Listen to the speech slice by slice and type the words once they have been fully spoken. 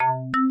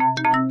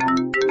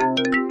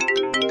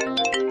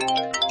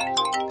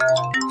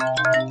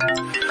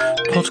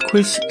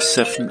PodQuiz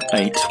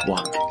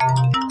 781.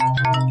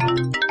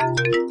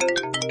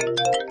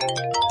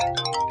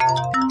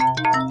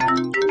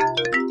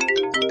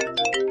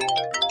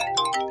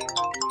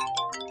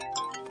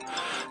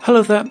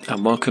 Hello there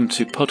and welcome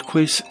to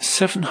PodQuiz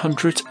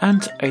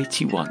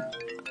 781.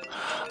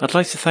 I'd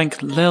like to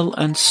thank Lel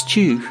and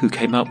Stu who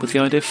came up with the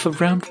idea for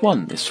round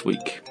 1 this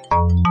week.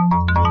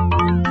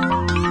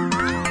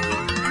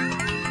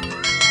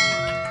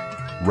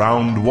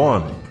 Round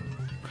 1.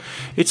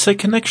 It's a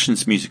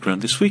Connections music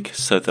round this week,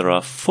 so there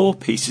are 4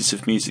 pieces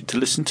of music to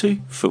listen to,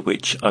 for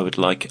which I would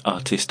like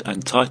artist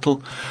and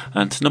title,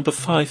 and number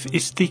 5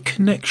 is the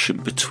connection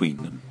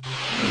between them.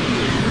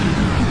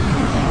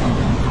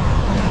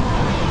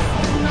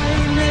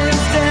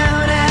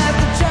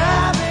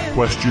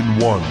 Question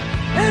 1.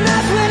 And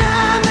that's when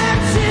I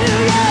met you,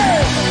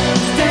 yeah.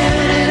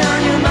 Standing on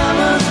your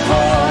mama's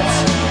porch,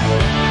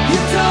 you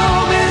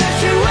told me that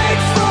you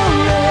wait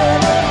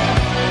forever.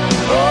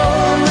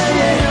 Oh, when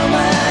you held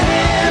my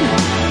hand,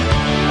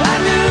 I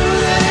knew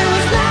that it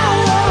was now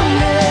or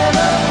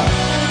never.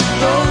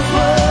 Those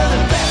were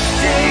the best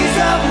days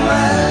of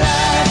my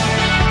life.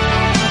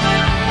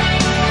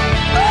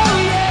 Oh,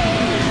 yeah.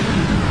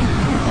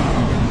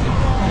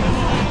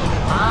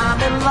 I'm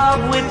in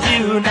love with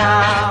you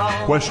now.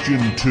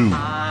 Question 2.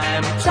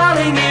 I'm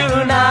telling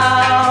you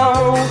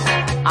now,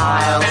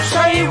 I'll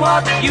say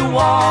what you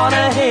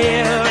wanna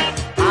hear.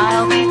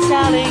 I'll be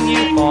telling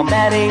you for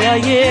many a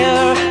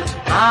year.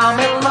 I'm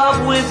in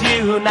love with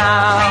you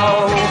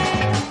now.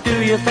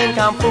 Do you think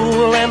I'm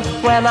fooling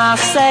when I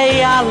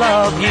say I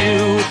love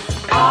you?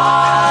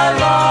 I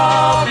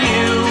love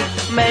you.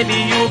 Maybe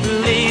you'll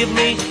believe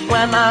me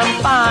when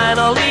I'm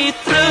finally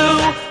through.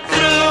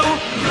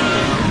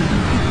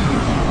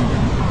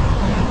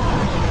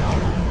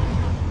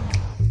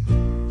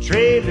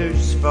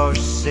 Trailers for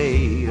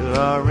sale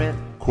or rent.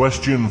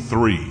 Question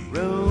 3.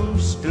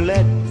 Rooms to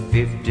let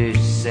 50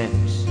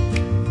 cents.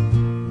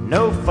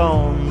 No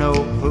phone, no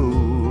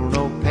pool,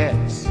 no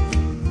pets.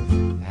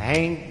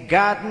 Ain't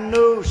got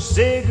no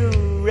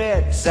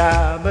cigarettes.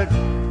 But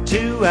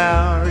 2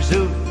 hours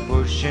of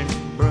pushing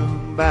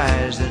broom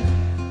buys an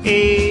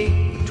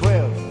 8,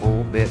 12,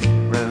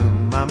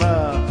 4-bedroom. I'm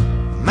a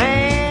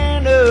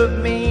man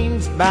of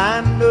means by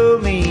no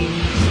means.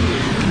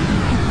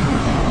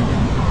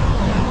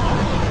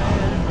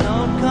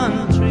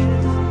 Country.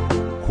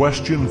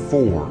 Question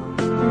 4.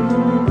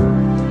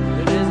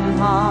 It isn't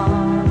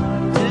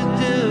hard to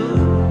do.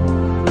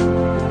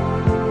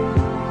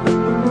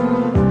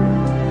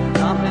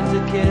 Nothing to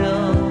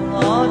kill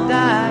or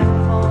die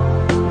for.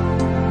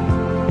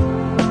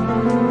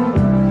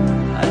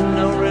 And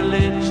no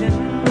religion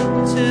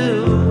too.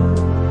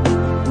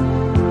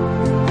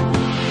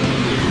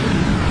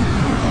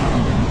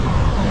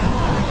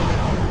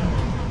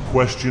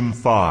 Question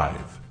 5.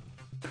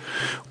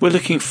 We're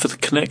looking for the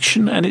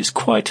connection and it's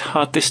quite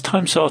hard this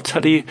time, so I'll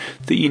tell you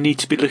that you need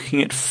to be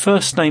looking at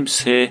first names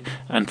here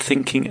and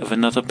thinking of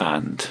another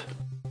band.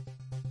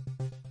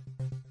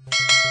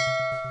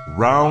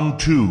 Round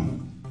 2.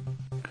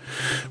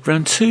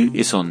 Round 2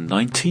 is on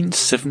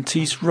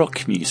 1970s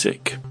rock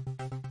music.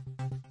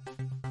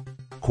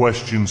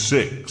 Question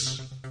 6.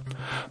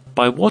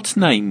 By what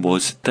name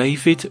was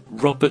David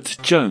Robert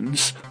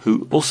Jones,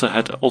 who also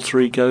had alter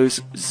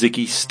egos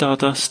Ziggy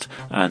Stardust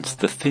and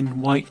the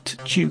Thin White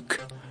Duke,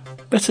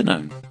 better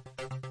known?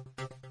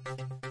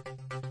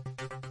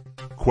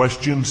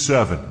 Question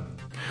 7.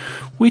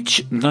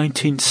 Which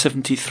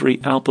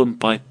 1973 album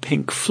by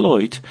Pink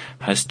Floyd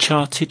has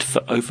charted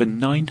for over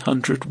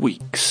 900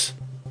 weeks?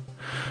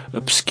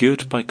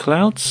 Obscured by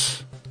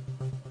Clouds,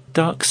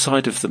 Dark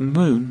Side of the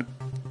Moon,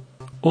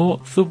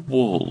 or The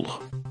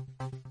Wall?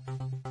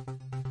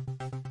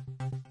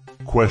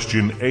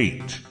 Question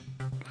 8.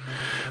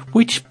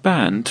 Which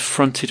band,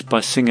 fronted by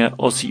singer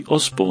Ozzy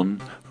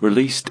Osbourne,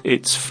 released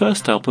its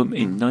first album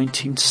in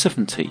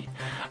 1970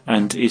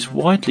 and is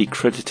widely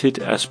credited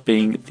as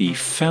being the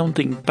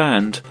founding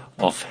band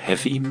of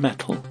heavy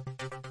metal?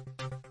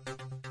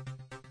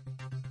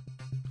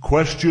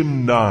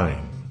 Question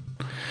 9.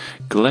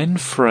 Glenn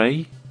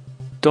Frey,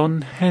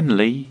 Don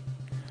Henley,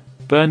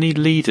 Bernie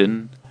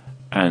Leadon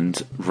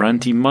and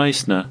Randy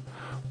Meisner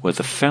were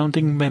the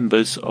founding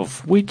members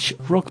of which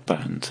rock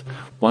band,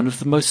 one of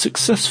the most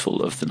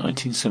successful of the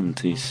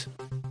 1970s?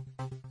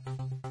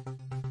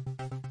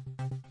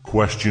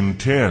 Question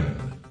 10.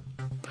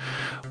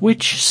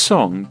 Which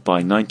song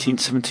by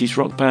 1970s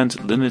rock band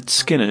Lynyrd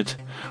Skynyrd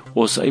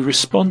was a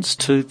response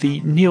to the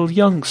Neil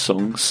Young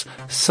songs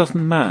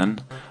Southern Man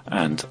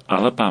and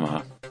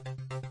Alabama?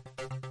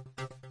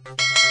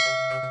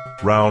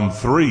 Round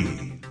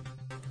 3.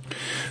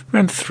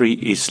 Round 3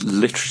 is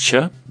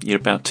literature. You're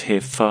about to hear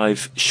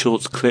 5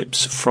 short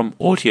clips from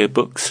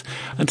audiobooks,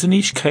 and in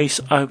each case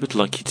I would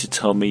like you to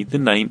tell me the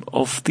name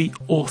of the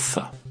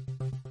author.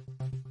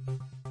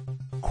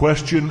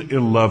 Question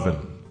 11.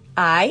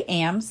 I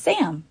am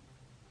Sam.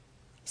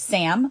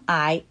 Sam,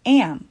 I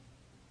am.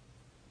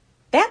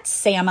 That's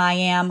Sam I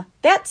am.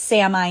 That's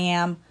Sam I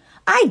am.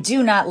 I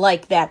do not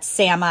like that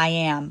Sam I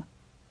am.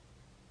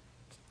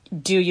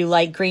 Do you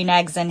like green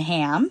eggs and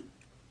ham?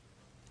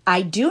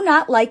 I do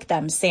not like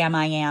them, Sam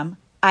I Am.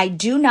 I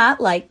do not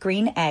like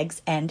green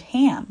eggs and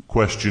ham.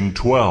 Question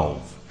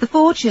 12. The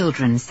 4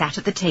 children sat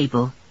at the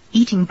table,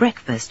 eating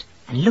breakfast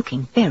and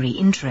looking very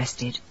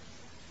interested.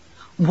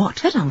 What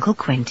had Uncle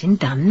Quentin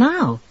done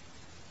now?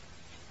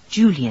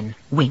 Julian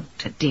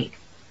winked at Dick,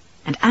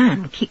 and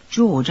Anne kicked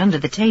George under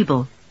the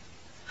table.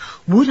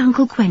 Would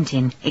Uncle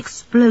Quentin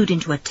explode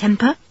into a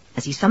temper,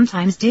 as he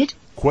sometimes did?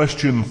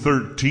 Question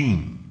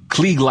 13.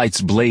 Klieg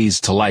lights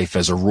blazed to life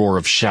as a roar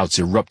of shouts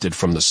erupted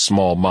from the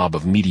small mob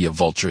of media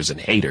vultures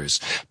and haters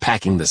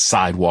packing the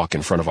sidewalk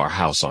in front of our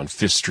house on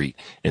 5th Street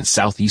in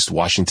southeast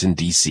Washington,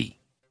 D.C.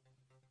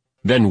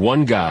 Then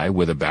one guy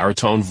with a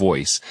baritone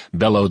voice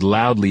bellowed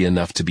loudly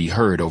enough to be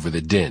heard over the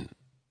din.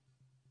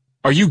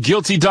 "Are you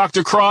guilty,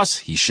 Dr. Cross?"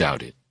 he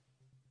shouted.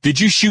 "Did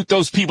you shoot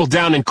those people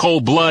down in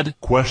cold blood?"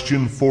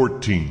 Question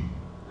 14.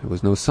 There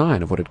was no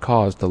sign of what had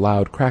caused the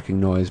loud cracking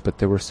noise, but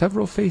there were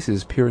several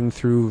faces peering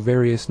through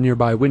various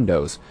nearby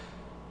windows.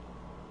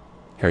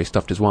 Harry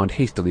stuffed his wand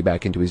hastily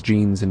back into his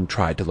jeans and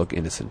tried to look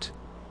innocent.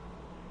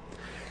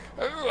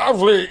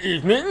 "Lovely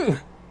evening,"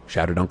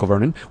 shouted Uncle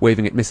Vernon,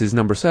 waving at Mrs.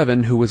 Number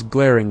 7, who was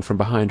glaring from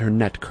behind her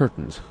net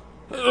curtains.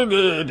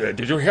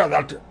 Did you hear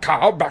that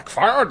cow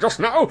backfire just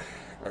now?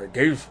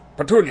 Gave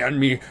Petunia and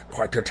me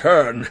quite a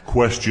turn.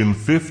 Question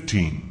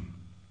 15.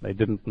 They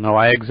didn't know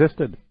I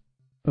existed.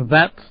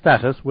 "That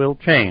status will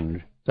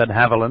change," said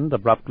Haviland,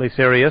 abruptly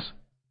serious.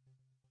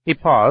 He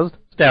paused,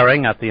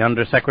 staring at the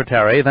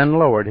Under-Secretary, then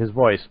lowered his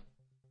voice.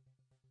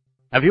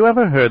 "Have you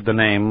ever heard the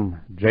name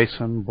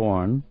Jason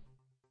Bourne?"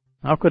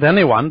 "How could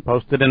anyone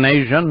posted in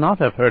Asia not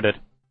have heard it?"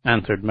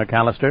 answered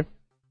McAllister.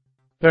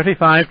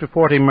 35 to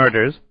 40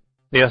 murders,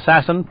 the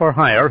assassin for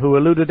hire who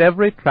eluded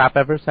every trap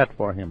ever set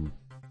for him.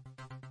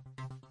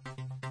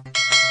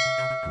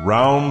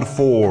 Round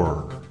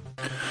 4.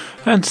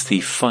 And the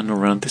final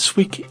round this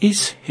week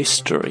is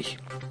history.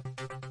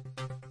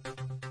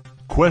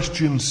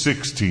 Question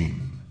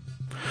 16.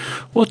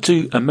 What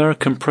do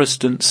American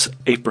Presidents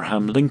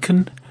Abraham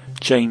Lincoln,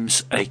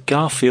 James A.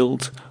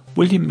 Garfield,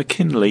 William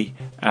McKinley,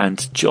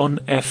 and John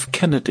F.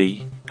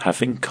 Kennedy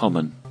have in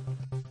common?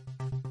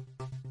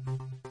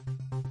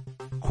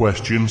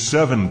 Question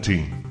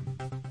 17.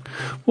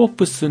 What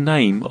was the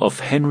name of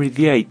Henry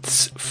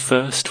VIII's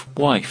first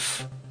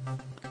wife?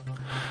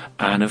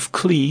 Anne of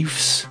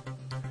Cleves,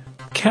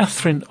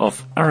 Catherine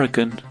of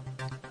Aragon,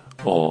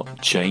 or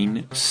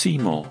Jane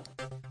Seymour?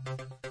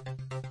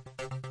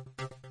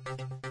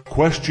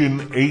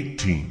 Question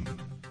 18.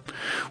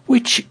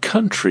 Which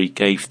country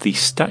gave the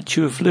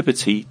Statue of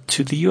Liberty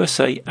to the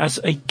USA as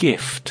a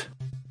gift?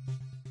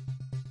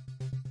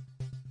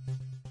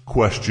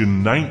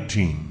 Question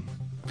 19.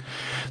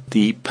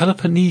 The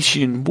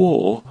Peloponnesian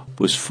War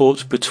was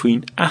fought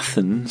between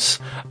Athens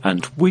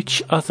and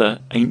which other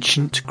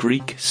ancient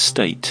Greek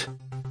state?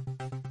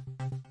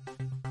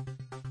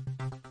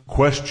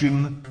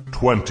 Question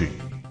 20.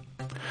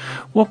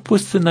 What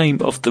was the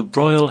name of the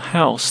royal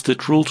house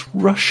that ruled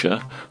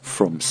Russia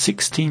from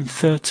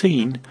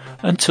 1613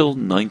 until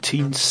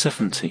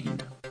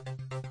 1917?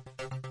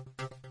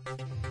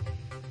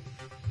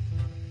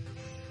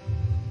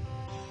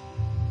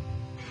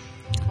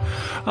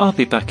 I'll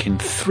be back in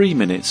 3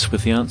 minutes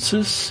with the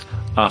answers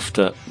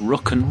after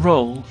Rock and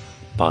Roll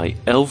by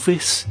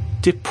Elvis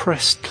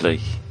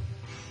Presley.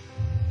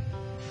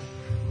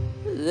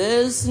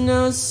 There's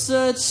no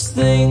such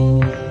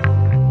thing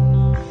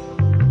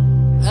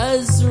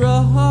as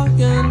rock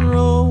and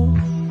roll.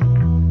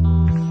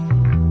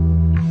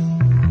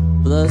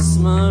 Bless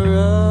my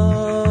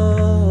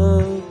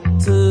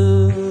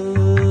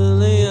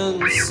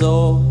reptilian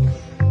soul.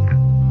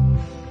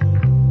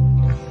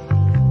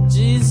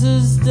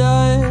 Jesus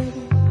died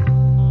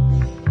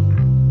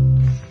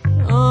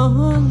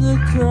on the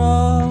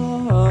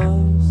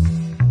cross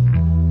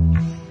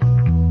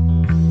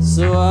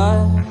so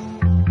I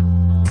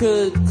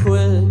could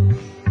quit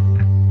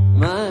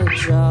my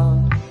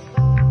job.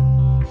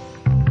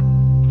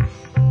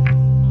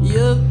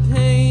 Your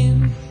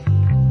pain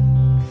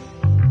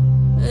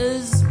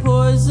is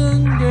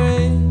poison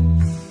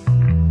grapes.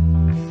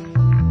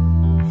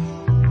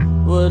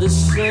 What a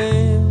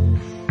shame,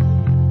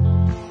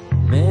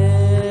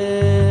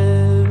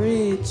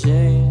 Mary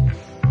Jane.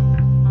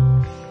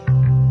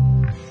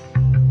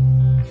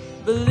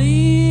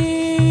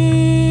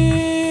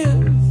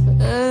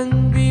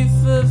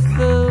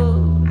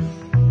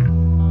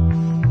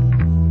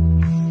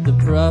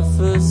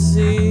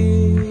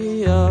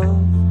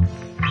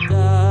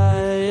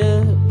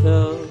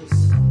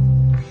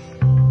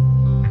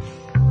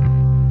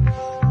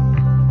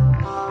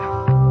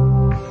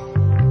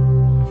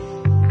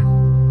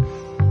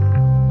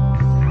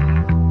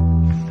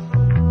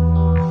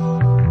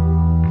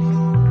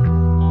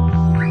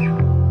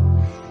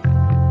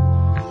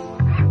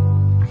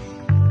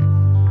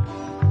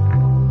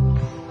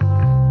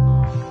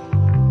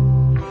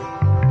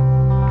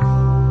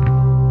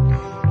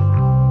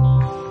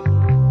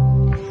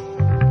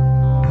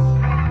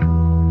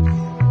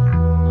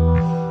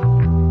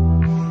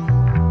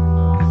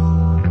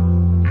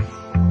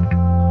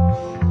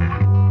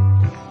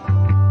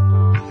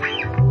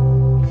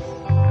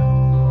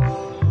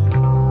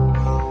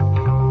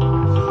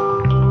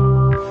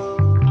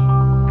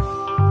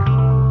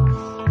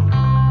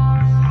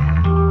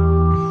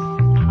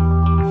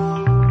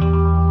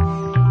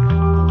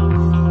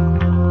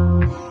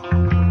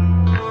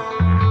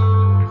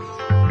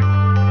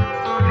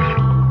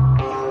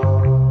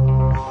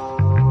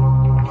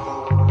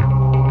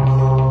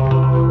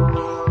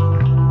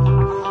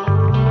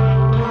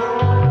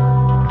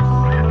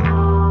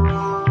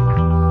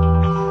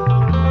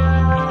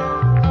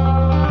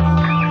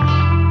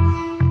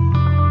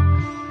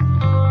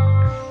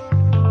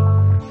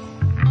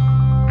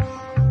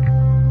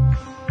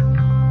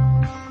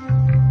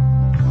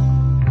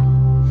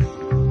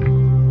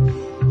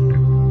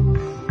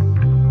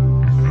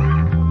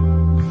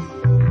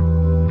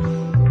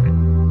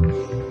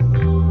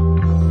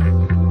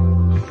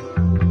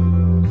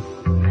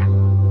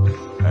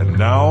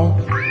 now,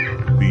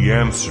 the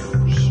answers.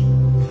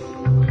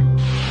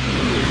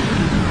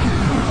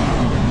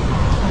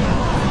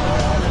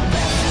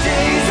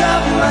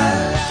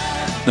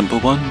 Number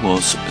 1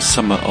 was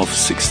Summer of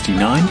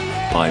 69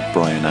 by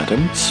Bryan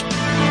Adams.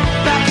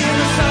 Back in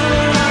the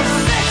summer of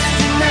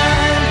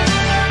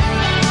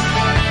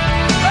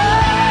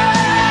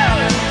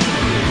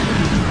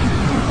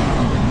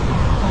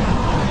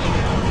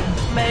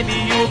 69. Maybe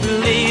you'll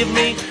believe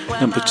me.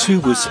 Number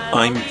 2 was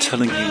I'm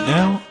Telling You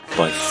Now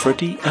by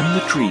Freddie and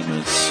the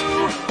Dreamers.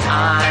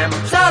 I'm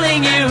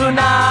telling you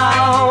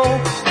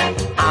now.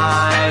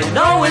 I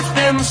know it's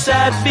been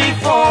said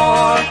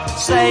before.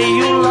 Say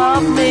you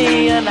love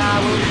me and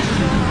I will.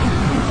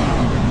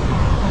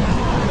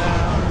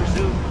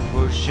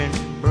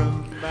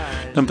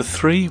 Number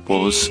 3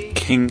 was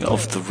King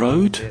of the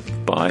Road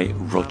by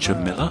Roger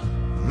Miller.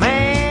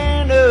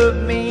 Man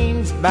of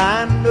means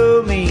by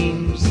no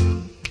means,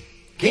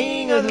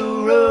 king of the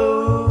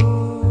road.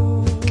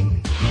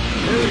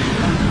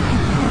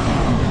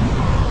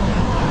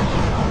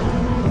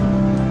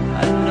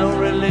 No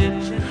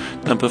religion.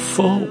 Number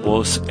 4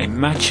 was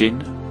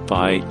Imagine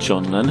by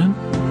John Lennon.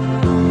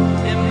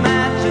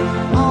 Imagine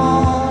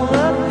all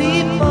the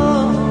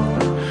people.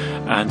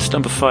 And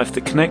number 5,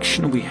 The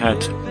Connection, we had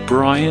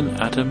Bryan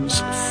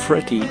Adams,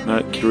 Freddie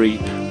Mercury,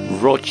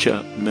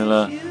 Roger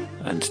Miller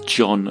and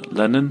John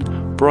Lennon.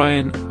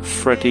 Bryan,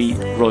 Freddie,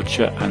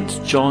 Roger and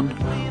John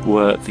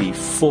were the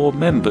 4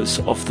 members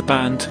of the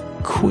band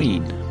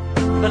Queen.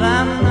 But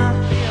I'm not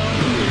the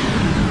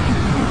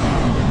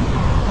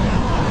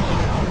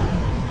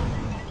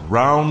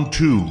Round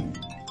 2.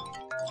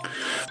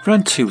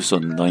 Round 2 was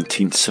on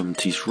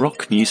 1970s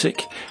rock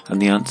music,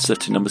 and the answer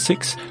to number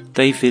 6,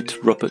 David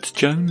Robert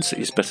Jones,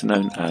 is better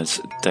known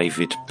as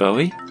David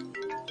Bowie.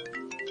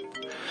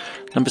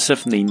 Number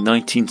 7, the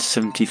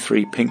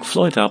 1973 Pink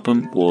Floyd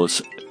album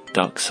was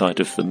Dark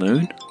Side of the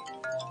Moon.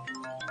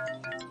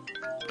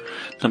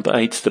 Number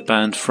 8, the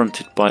band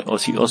fronted by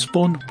Ozzy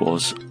Osbourne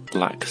was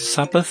Black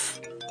Sabbath.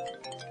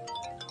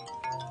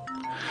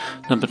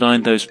 Number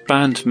 9, those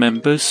band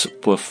members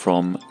were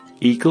from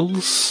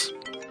Eagles.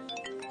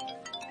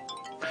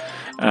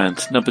 And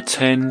number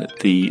 10,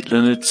 the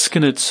Lynyrd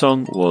Skynyrd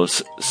song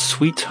was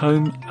Sweet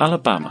Home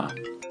Alabama.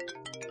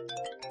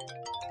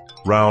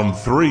 Round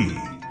 3.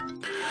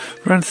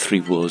 Round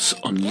 3 was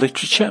on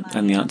literature,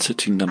 and the answer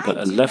to number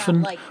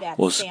 11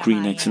 was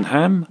Green Eggs and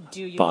Ham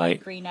by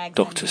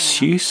Dr.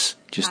 Seuss.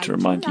 Just to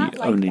remind you, you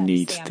only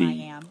need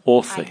the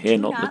author here,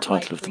 not the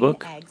title of the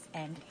book.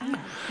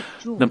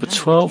 Number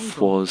 12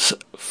 was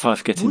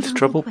 5 Get Into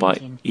Trouble by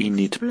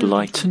Enid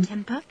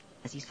Blyton.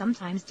 As he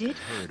sometimes did.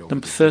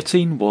 Number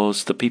 13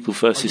 was The People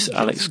vs.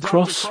 Alex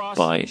Cross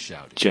by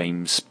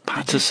James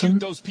Patterson.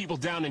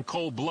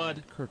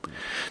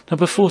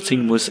 Number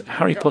 14 was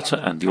Harry Potter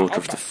and the Order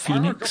of the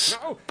Phoenix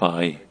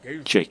by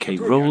J.K.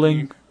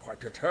 Rowling.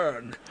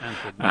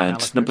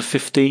 And number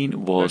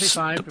 15 was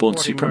The Bourne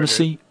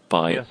Supremacy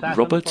by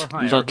Robert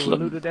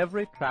Ludlum.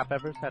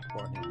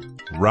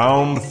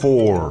 Round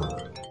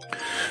 4.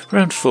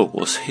 Round 4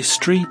 was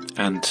history,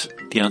 and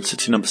the answer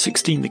to number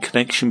 16, the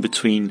connection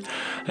between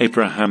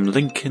Abraham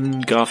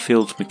Lincoln,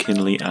 Garfield,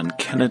 McKinley and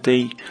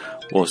Kennedy,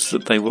 was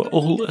that they were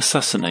all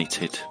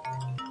assassinated.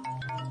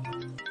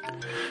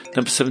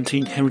 Number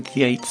 17, Henry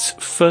VIII's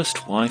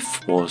first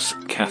wife was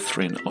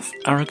Catherine of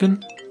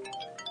Aragon.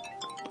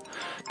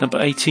 Number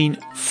 18,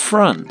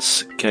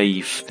 France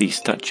gave the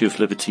Statue of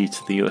Liberty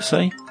to the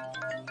USA.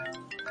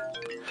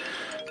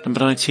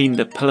 Number 19,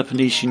 the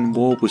Peloponnesian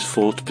War was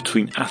fought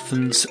between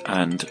Athens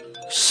and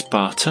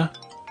Sparta.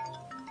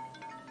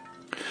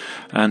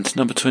 And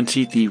number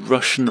 20, the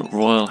Russian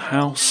royal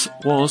house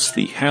was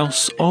the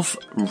House of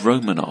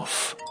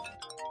Romanov.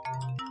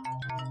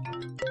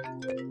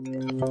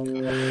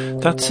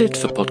 That's it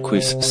for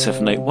PodQuiz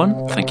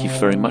 781. Thank you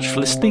very much for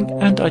listening,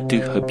 and I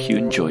do hope you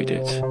enjoyed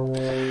it.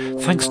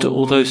 Thanks to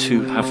all those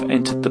who have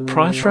entered the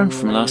prize round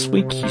from last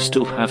week. You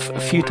still have a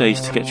few days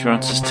to get your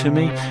answers to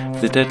me.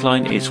 The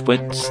deadline is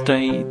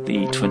Wednesday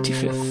the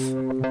 25th.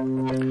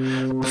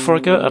 Before I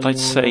go, I'd like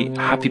to say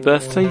happy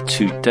birthday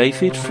to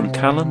David from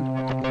Callan.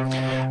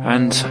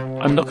 And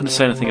I'm not going to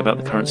say anything about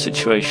the current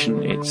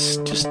situation. It's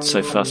just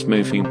so fast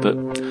moving, but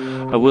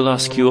I will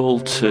ask you all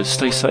to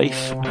stay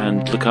safe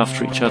and look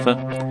after each other.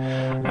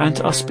 And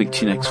I'll speak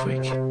to you next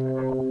week.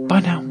 Bye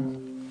now.